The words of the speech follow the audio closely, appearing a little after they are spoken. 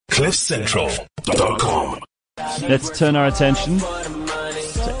CliffCentral.com. Let's turn our attention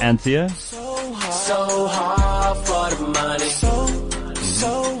to Anthea. So hard for the money.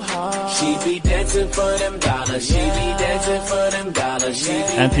 So hard. She be dancing for them dollars. She be dancing for them dollars.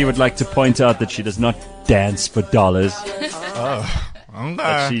 Anthea would like to point out that she does not dance for dollars.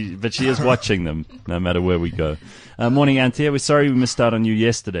 But she is watching them, no matter where we go. Morning, Anthea. We're sorry we missed out on you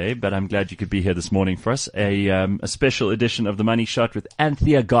yesterday, but I'm glad you could be here this morning for us. A special edition of The Money Shot with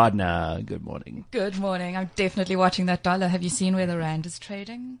Anthea Gardner. Good morning. Good morning. I'm definitely watching that dollar. Have you seen where the rand is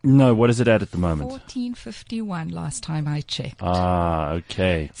trading? No, what is it at the moment? 14.51 last time I checked. Ah,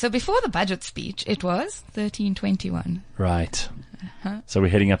 okay. So before the budget speech, it was 13.21. Right. So we're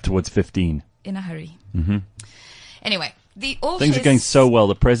heading up towards 15. In a hurry. Mm-hmm. Anyway. Things are going so well.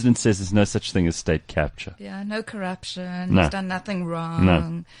 The president says there's no such thing as state capture. Yeah, no corruption. No. He's done nothing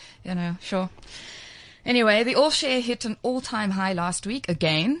wrong. No. Sure. Anyway, the all-share hit an all-time high last week,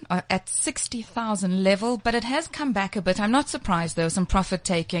 again, at 60,000 level, but it has come back a bit. I'm not surprised, though, some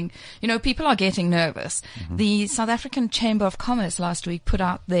profit-taking. People are getting nervous. Mm-hmm. The South African Chamber of Commerce last week put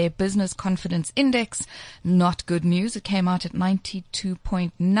out their business confidence index. Not good news. It came out at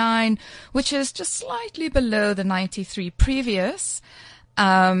 92.9, which is just slightly below the 93 previous.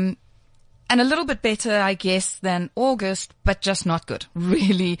 And a little bit better, I guess, than August, but just not good.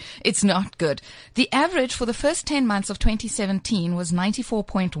 Really, it's not good. The average for the first 10 months of 2017 was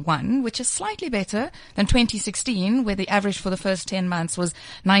 94.1, which is slightly better than 2016, where the average for the first 10 months was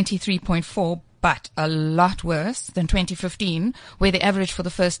 93.4, but a lot worse than 2015, where the average for the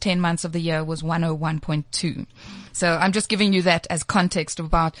first 10 months of the year was 101.2. So I'm just giving you that as context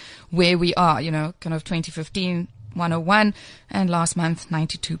about where we are, kind of 2015, 101, and last month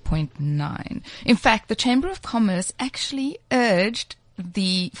 92.9. In fact, the Chamber of Commerce actually urged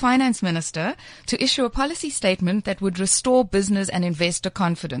the finance minister to issue a policy statement that would restore business and investor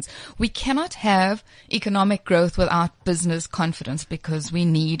confidence. We cannot have economic growth without business confidence because we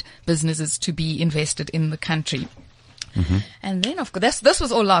need businesses to be invested in the country. Mm-hmm. And then, of course, this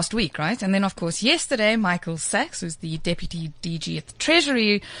was all last week, right? And then, of course, yesterday, Michael Sachs, who's the deputy DG at the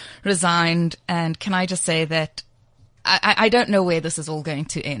Treasury, resigned. And can I just say that I don't know where this is all going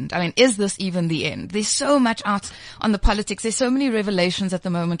to end. I mean, is this even the end? There's so much out on the politics. There's so many revelations at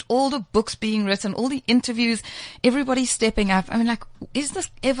the moment. All the books being written, all the interviews, everybody stepping up. I mean, is this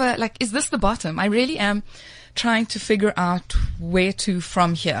the bottom? I really am trying to figure out where to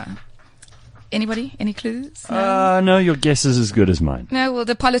from here. Anybody? Any clues? No, your guess is as good as mine. No, well,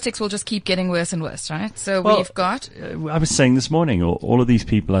 the politics will just keep getting worse and worse, right? So we've got... I was saying this morning, all of these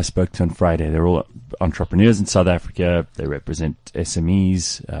people I spoke to on Friday, they're all entrepreneurs in South Africa. They represent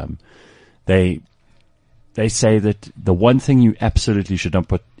SMEs. They say that the one thing you absolutely should not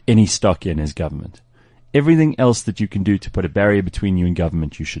put any stock in is government. Everything else that you can do to put a barrier between you and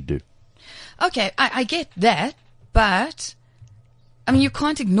government, you should do. Okay, I get that, but... I mean, you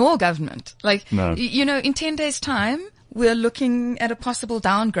can't ignore government. No. In 10 days' time, we're looking at a possible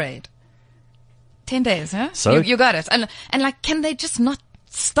downgrade. 10 days, huh? So? You got it. And can they just not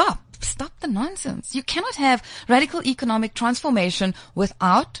stop? Stop the nonsense. You cannot have radical economic transformation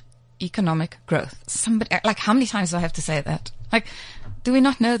without economic growth. How many times do I have to say that? Do we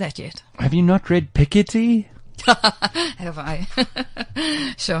not know that yet? Have you not read Piketty? Have I?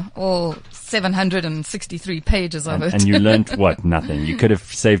 Sure. All 763 pages of it. And you learnt what? Nothing. You could have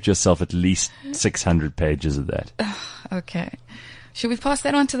saved yourself at least 600 pages of that. Okay. Should we pass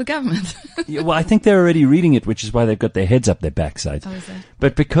that on to the government? Yeah, well, I think they're already reading it, which is why they've got their heads up their backsides. Oh, is that?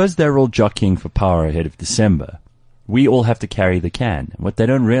 But because they're all jockeying for power ahead of December, we all have to carry the can. What they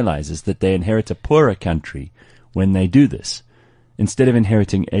don't realize is that they inherit a poorer country when they do this, instead of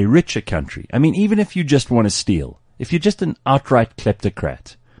inheriting a richer country. I mean, even if you just want to steal, if you're just an outright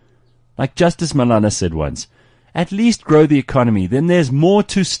kleptocrat, like Justice Malala said once, at least grow the economy, then there's more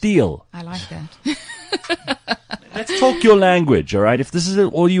to steal. I like that. Let's talk your language, all right? If this is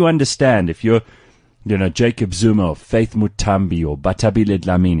all you understand, if you're, Jacob Zuma or Faith Mutambi or Batabile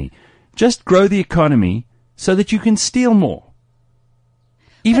Dlamini, just grow the economy so that you can steal more.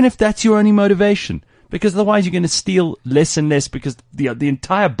 Even if that's your only motivation. Because otherwise you're going to steal less and less because the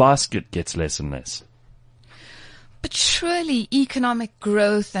entire basket gets less and less. But surely economic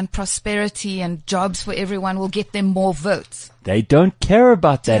growth and prosperity and jobs for everyone will get them more votes. They don't care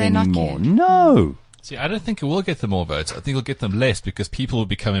about that Not care? anymore. No. See, I don't think it will get them more votes. I think it'll get them less because people will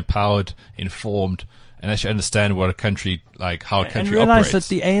become empowered, informed, and actually understand what a country, how a country and realize operates.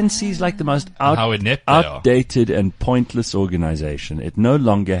 that the ANC is like the most how inept they are. outdated and pointless organization. It no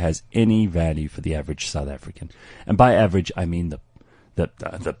longer has any value for the average South African. And by average, I mean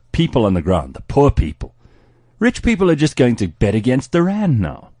the people on the ground, the poor people. Rich people are just going to bet against the rand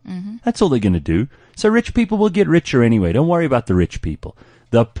now. That's all they're going to do. So rich people will get richer anyway. Don't worry about the rich people.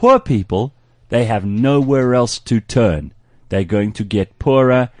 The poor people, they have nowhere else to turn. They're going to get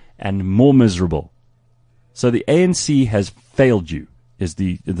poorer and more miserable. So the ANC has failed you, is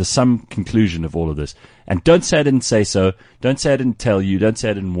the sum conclusion of all of this. And don't say I didn't say so. Don't say I didn't tell you. Don't say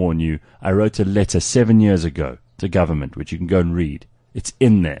I didn't warn you. I wrote a letter 7 years ago to government, which you can go and read. It's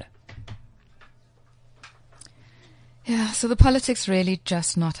in there. Yeah, so the politics really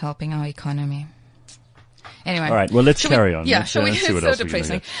just not helping our economy. Anyway. All right, well, let's carry on. Yeah, let's, shall we? see what It's so else we're gonna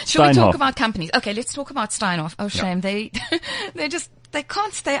depressing. get. Shall we talk Steinhoff. about companies? Okay, let's talk about Steinhoff. Oh, shame. They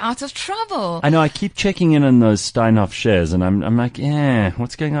can't stay out of trouble. I know, I keep checking in on those Steinhoff shares, and I'm like, yeah,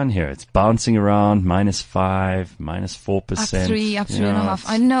 what's going on here? It's bouncing around, -5, -4%. Up 3, up 3.5.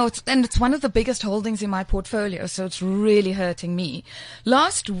 I know, it's one of the biggest holdings in my portfolio, so it's really hurting me.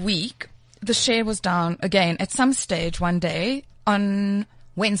 Last week, the share was down again at some stage one day on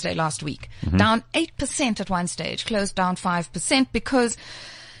Wednesday last week. Down 8% at one stage, closed down 5% because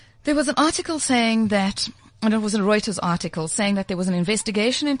there was an article saying that, and it was a Reuters article saying that there was an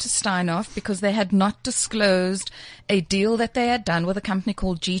investigation into Steinhoff because they had not disclosed a deal that they had done with a company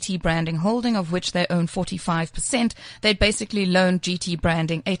called GT Branding Holding, of which they own 45%. They'd basically loaned GT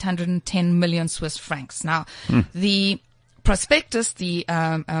Branding 810 million Swiss francs. Now, the prospectus, the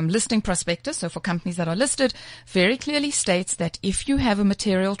listing prospectus, so for companies that are listed, very clearly states that if you have a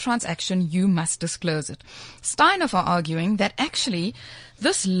material transaction, you must disclose it. Steinhoff are arguing that actually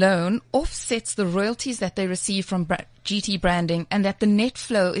this loan offsets the royalties that they receive from GT Branding and that the net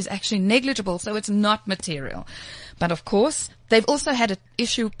flow is actually negligible, so it's not material. But of course, they've also had an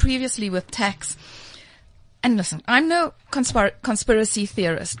issue previously with tax. And listen, I'm no conspiracy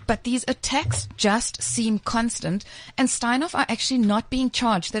theorist, but these attacks just seem constant, and Steinhoff are actually not being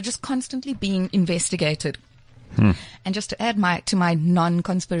charged. They're just constantly being investigated. And just to add to my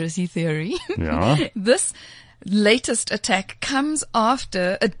non-conspiracy theory, Yeah. this latest attack comes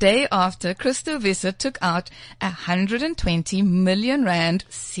a day after Christo Visser took out 120 million rand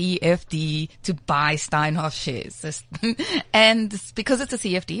CFD to buy Steinhoff shares. And because it's a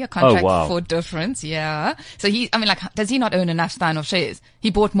CFD, a contract for difference, yeah. So does he not own enough Steinhoff shares? He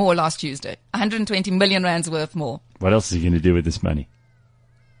bought more last Tuesday. 120 million rands worth more. What else is he going to do with this money?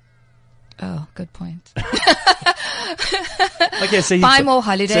 Oh, good point. Okay, so buy more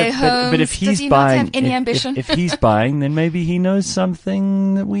holiday homes. But if he's does he buying, not have any ambition? if he's buying, then maybe he knows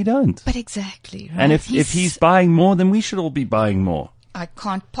something that we don't. But exactly, right? And if he's buying more, then we should all be buying more. I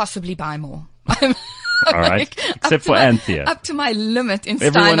can't possibly buy more. All right, except for Anthea. Up to my limit in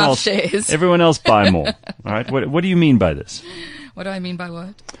Everyone Steinhoff else, shares. everyone else buy more. All right, what do you mean by this? What do I mean by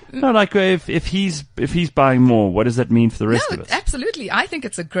what? No, like if he's buying more, what does that mean for the rest of us? Absolutely. I think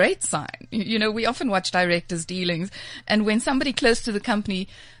it's a great sign. You know, we often watch directors' dealings, and when somebody close to the company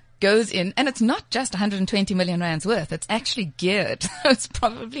goes in, and it's not just 120 million rands worth, it's actually geared. It's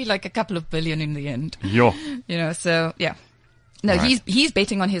probably like a couple of billion in the end. Yo. You know, so yeah. No, Right. he's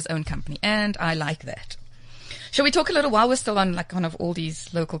betting on his own company, and I like that. Shall we talk a little while we're still on like one of all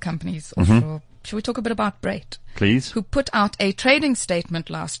these local companies offshore? Shall we talk a bit about Brait? Please. Who put out a trading statement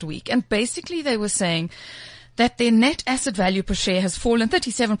last week, and basically they were saying that their net asset value per share has fallen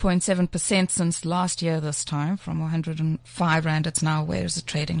 37.7% since last year this time, from 105 rand. It's now, where is it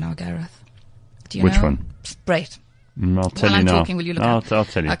trading now, Gareth? Do you Which know? one? Brait. I'll tell While you I'm now. talking, will you look up? I'll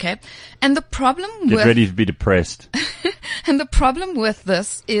tell you. Okay. And the problem Get ready to be depressed. with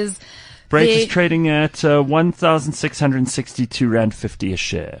this is Brait they- is trading at 1,662 rand 50 a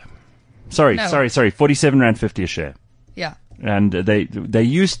share. Sorry, 47 rand 50 a share. yeah, And they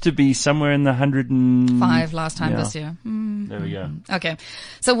used to be somewhere in the 5 last time yeah. this year. There we go. Okay.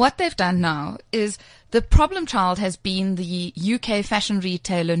 So what they've done now is the problem child has been the UK fashion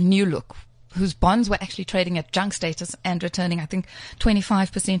retailer New Look, whose bonds were actually trading at junk status and returning, I think,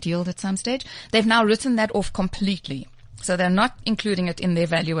 25% yield at some stage. They've now written that off completely. So they're not including it in their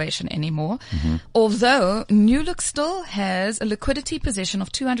valuation anymore. Although New Look still has a liquidity position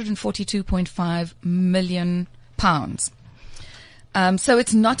of 242.5 million pounds. So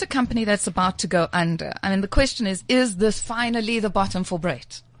it's not a company that's about to go under. I mean, the question is this finally the bottom for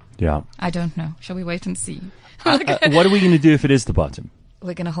Brait? Yeah. I don't know. Shall we wait and see? What are we going to do if it is the bottom?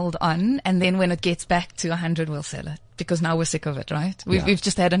 We're going to hold on, and then when it gets back to 100, we'll sell it. Because now we're sick of it, right? We've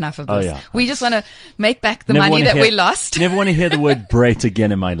just had enough of this. Oh, yeah. We just want to make back the Never money wanna that we lost. Never want to hear the word Brait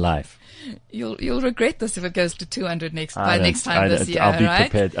again in my life. You'll regret this if it goes to 200 next time this year, I'll be right?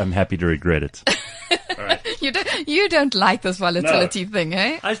 prepared. I'm happy to regret it. All right. You don't like this volatility thing,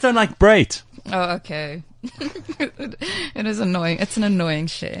 eh? I just don't like Brait. Oh, okay. It is annoying. It's an annoying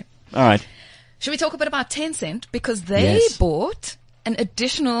share. All right. Should we talk a bit about Tencent? Because they Yes. bought an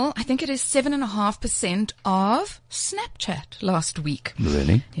additional, I think it is 7.5% of Snapchat last week.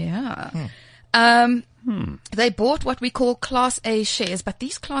 Really? Yeah. They bought what we call Class A shares, but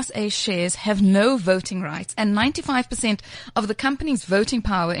these Class A shares have no voting rights, and 95% of the company's voting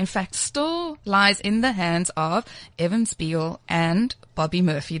power, in fact, still lies in the hands of Evan Spiegel and Bobby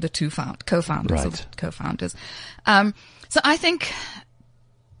Murphy, the two co-founders. Right. Co-founders. So I think,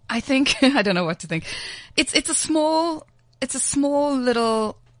 I don't know what to think. It's a small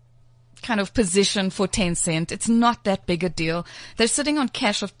little kind of position for Tencent. It's not that big a deal. They're sitting on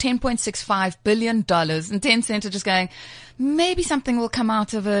cash of $10.65 billion, and Tencent are just going, maybe something will come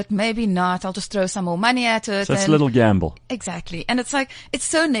out of it, maybe not. I'll just throw some more money at it. So it's a little gamble. Exactly. And it's like, it's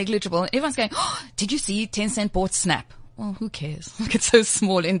so negligible. Everyone's going, oh, did you see Tencent bought Snap? Well, who cares? Like, it's so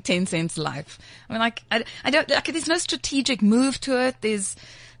small in Tencent's life. I mean, I don't, there's no strategic move to it. There's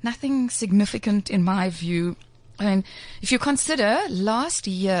nothing significant in my view. I mean, if you consider last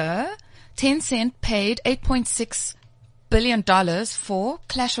year, Tencent paid $8.6 billion for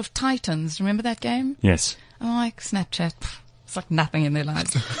Clash of Titans. Remember that game? Yes. I'm like, Snapchat, it's like nothing in their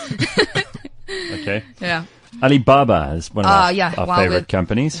lives. Okay. Yeah. Alibaba is one of our favorite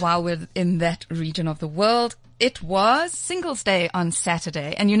companies. While we're in that region of the world, it was Singles Day on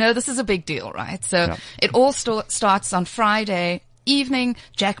Saturday. And you know, this is a big deal, right? So it all starts on Friday evening.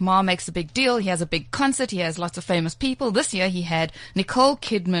 Jack Ma makes a big deal. He has a big concert. He has lots of famous people. This year he had Nicole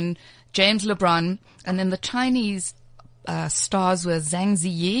Kidman, James LeBron, and then the Chinese stars were Zhang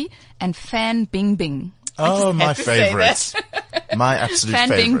Ziyi and Fan Bingbing. Oh, my favorites. My absolute Fan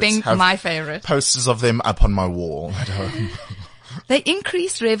favorites. Bingbing, my favorite. Posters of them up on my wall at home. They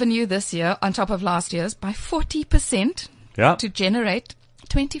increased revenue this year on top of last year's by 40% to generate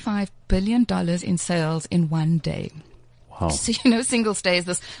 $25 billion in sales in one day. Wow. So, you know, Singles Day is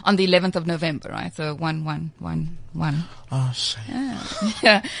this on the 11th of November, right? So 1-1-1-1. Oh, shit.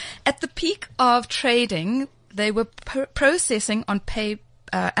 Yeah. At the peak of trading, they were processing on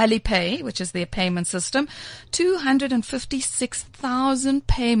Alipay, which is their payment system, 256,000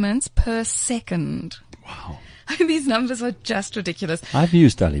 payments per second. Wow. These numbers are just ridiculous. I've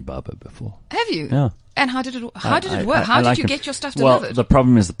used Alibaba before. Have you? Yeah. And how did it work? How did you get your stuff Well, delivered? the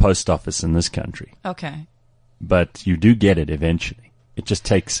problem is the post office in this country. Okay. But you do get it eventually. It just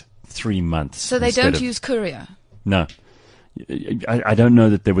takes 3 months. So they don't use courier? No. I don't know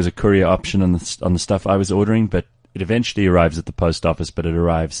that there was a courier option on the stuff I was ordering, but it eventually arrives at the post office, but it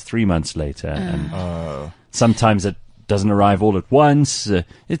arrives 3 months later. And sometimes it doesn't arrive all at once.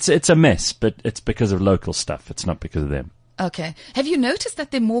 It's a mess, but it's because of local stuff. It's not because of them. Okay. Have you noticed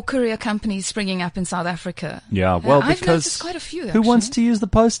that there are more courier companies springing up in South Africa? Yeah, well, I've because noticed quite a few, who wants to use the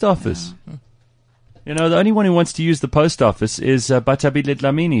post office? Yeah. You know, the only one who wants to use the post office is Batabile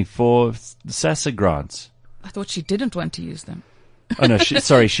Dlamini for SASSA grants. I thought she didn't want to use them. Oh, no, she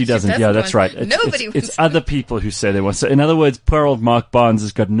doesn't. Yeah, that's right. It's other people who say they want. So, in other words, poor old Mark Barnes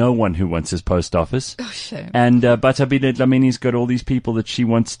has got no one who wants his post office. Oh, shame. And Batabile Dlamini's got all these people that she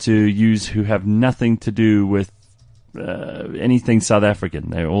wants to use who have nothing to do with anything South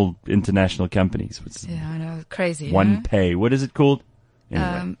African. They're all international companies. Yeah, I know. Crazy. One Pay. What is it called?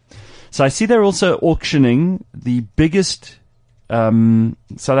 Anyway. So I see they're also auctioning the biggest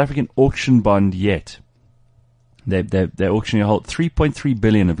South African auction bond yet. They're auctioning a whole 3.3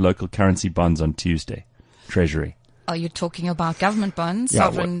 billion of local currency bonds on Tuesday. Treasury. Are you talking about government bonds? Yeah,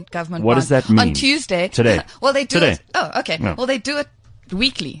 Sovereign government bonds? What does that mean? On Tuesday. Today. Well, they do Today. it. Oh, okay. No. Well, they do it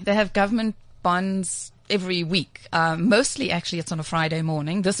weekly. They have government bonds every week. Mostly, actually, it's on a Friday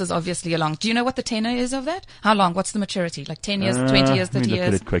morning. This is obviously a long. Do you know what the tenor is of that? How long? What's the maturity? Like 10 years, 20 years, 30 let me years?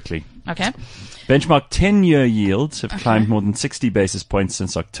 look at it quickly. Okay. Benchmark 10-year yields have climbed more than 60 basis points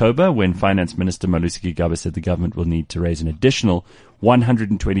since October, when Finance Minister Malusi Gigaba said the government will need to raise an additional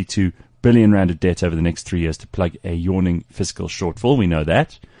 122 billion rand of debt over the next 3 years to plug a yawning fiscal shortfall. We know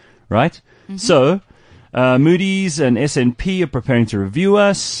that, right? Mm-hmm. So, Moody's and S&P are preparing to review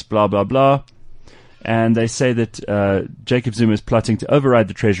us, blah, blah, blah. And they say that Jacob Zuma is plotting to override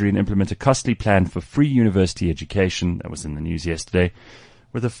the Treasury and implement a costly plan for free university education. That was in the news yesterday.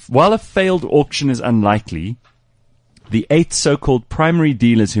 While a failed auction is unlikely, the 8 so-called primary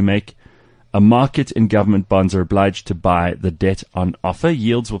dealers who make a market in government bonds are obliged to buy the debt on offer.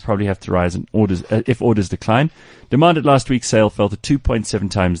 Yields will probably have to rise if orders decline. Demand at last week's sale fell to 2.7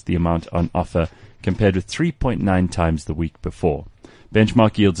 times the amount on offer, compared with 3.9 times the week before.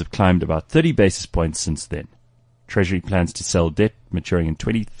 Benchmark yields have climbed about 30 basis points since then. Treasury plans to sell debt maturing in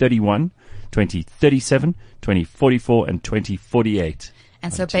 2031, 2037, 2044, and 2048.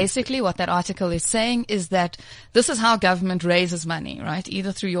 And so basically what that article is saying is that this is how government raises money, right?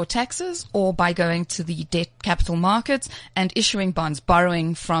 Either through your taxes or by going to the debt capital markets and issuing bonds,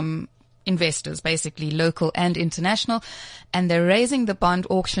 borrowing from investors, basically local and international. And they're raising the bond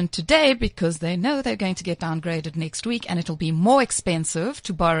auction today because they know they're going to get downgraded next week, and it'll be more expensive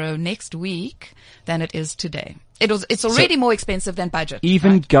to borrow next week than it is today. It's already more expensive than budget.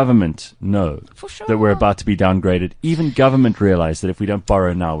 Even right? government know For sure. that we're about to be downgraded. Even government realize that if we don't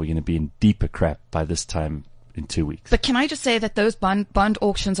borrow now, we're going to be in deeper crap by this time in 2 weeks. But can I just say that those bond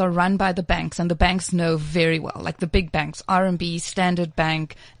auctions are run by the banks, and the banks know very well, like the big banks, RMB, Standard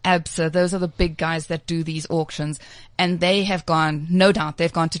Bank, ABSA, those are the big guys that do these auctions. And they have gone, no doubt,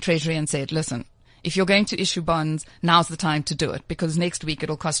 they've gone to Treasury and said, listen, if you're going to issue bonds, now's the time to do it, because next week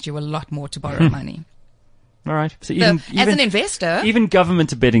it'll cost you a lot more to borrow money. All right. So As an investor, even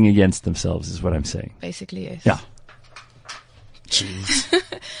government are betting against themselves is what I'm saying. basically, yes. Yeah. Jeez.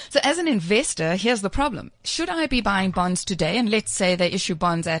 So as an investor, here's the problem. Should I be buying bonds today, and let's say they issue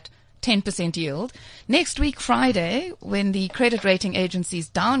bonds at 10% yield, next week, Friday, when the credit rating agencies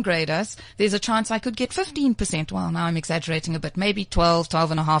downgrade us, there's a chance I could get 15%. Well, now I'm exaggerating a bit, maybe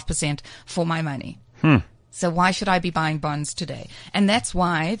 12.5% for my money. So why should I be buying bonds today? And that's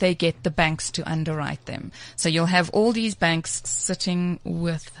why they get the banks to underwrite them. So you'll have all these banks sitting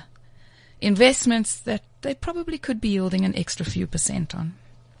with investments that they probably could be yielding an extra few percent on.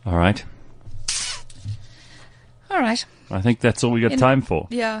 All right. All right. I think that's all we got time for.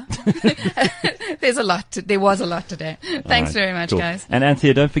 Yeah. There was a lot today. Thanks All right, very much, cool. guys. And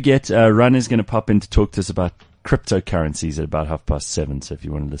Anthea, don't forget, Run is going to pop in to talk to us about cryptocurrencies at about 7:30. So if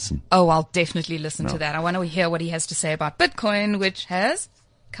you want to listen. Oh, I'll definitely listen to that. I want to hear what he has to say about Bitcoin, which has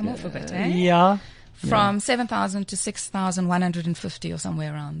come off a bit, eh? Yeah. From 7,000 to 6,150 or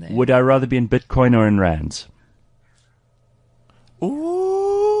somewhere around there. Would I rather be in Bitcoin or in rands?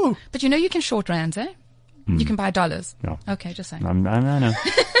 Ooh. But you know you can short rands, eh? You can buy dollars. No. Okay, just saying. I know.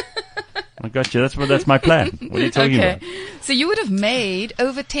 I got you. That's my plan. What are you talking about? So you would have made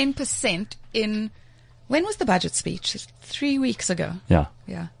over 10% in, when was the budget speech? 3 weeks ago. Yeah.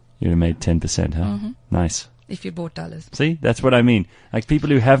 Yeah. You'd have made 10%, huh? Mm-hmm. Nice. If you bought dollars. See, that's what I mean. Like people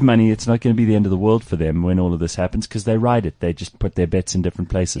who have money, it's not going to be the end of the world for them when all of this happens because they ride it. They just put their bets in different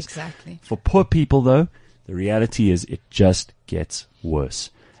places. Exactly. For poor people, though, the reality is it just gets worse.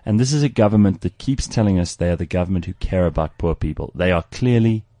 And this is a government that keeps telling us they are the government who care about poor people. They are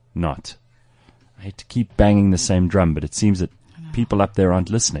clearly not. I hate to keep banging the same drum, but it seems that people up there aren't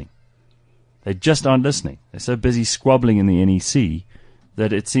listening. They just aren't listening. They're so busy squabbling in the NEC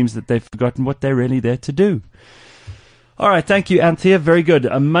that it seems that they've forgotten what they're really there to do. All right, thank you, Anthea. Very good.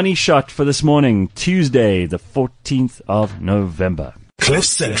 A money shot for this morning, Tuesday, the 14th of November.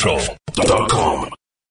 CliffCentral.com